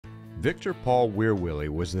Victor Paul Weerwillie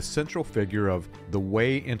was the central figure of The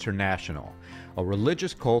Way International, a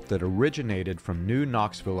religious cult that originated from New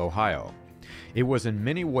Knoxville, Ohio. It was in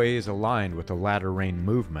many ways aligned with the Latter Rain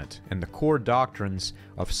movement and the core doctrines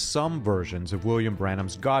of some versions of William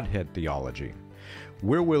Branham's Godhead theology.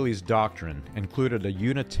 Weerwillie's doctrine included a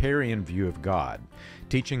Unitarian view of God,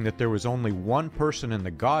 teaching that there was only one person in the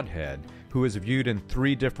Godhead who is viewed in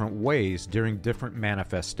three different ways during different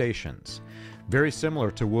manifestations, very similar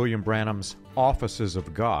to William Branham's Offices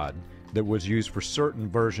of God that was used for certain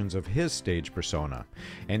versions of his stage persona,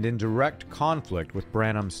 and in direct conflict with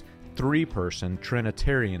Branham's three-person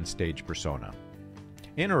Trinitarian stage persona.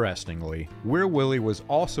 Interestingly, Weerwillie was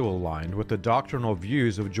also aligned with the doctrinal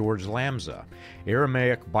views of George Lambza,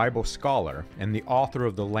 Aramaic Bible scholar and the author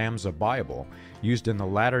of the Lambza Bible, used in the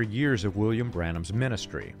latter years of William Branham's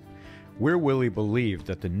ministry. Weerwillie believed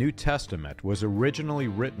that the New Testament was originally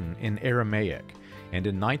written in Aramaic, and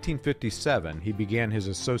in 1957 he began his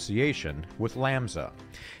association with Lambza,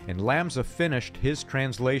 and Lambza finished his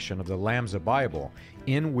translation of the Lambza Bible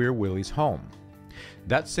in Weerwillie's home.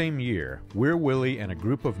 That same year, Weerwillie and a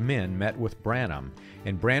group of men met with Branham,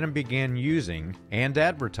 and Branham began using and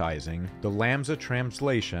advertising the Lambza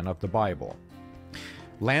translation of the Bible.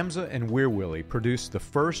 Lambza and Weerwillie produced the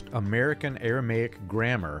first American Aramaic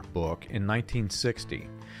grammar book in 1960,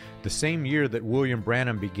 the same year that William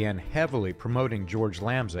Branham began heavily promoting George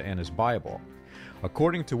Lambza and his Bible.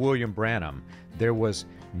 According to William Branham, there was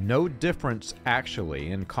no difference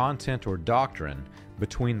actually in content or doctrine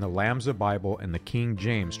between the Lambza Bible and the King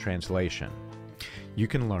James translation. You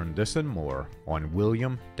can learn this and more on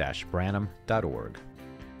william-branham.org.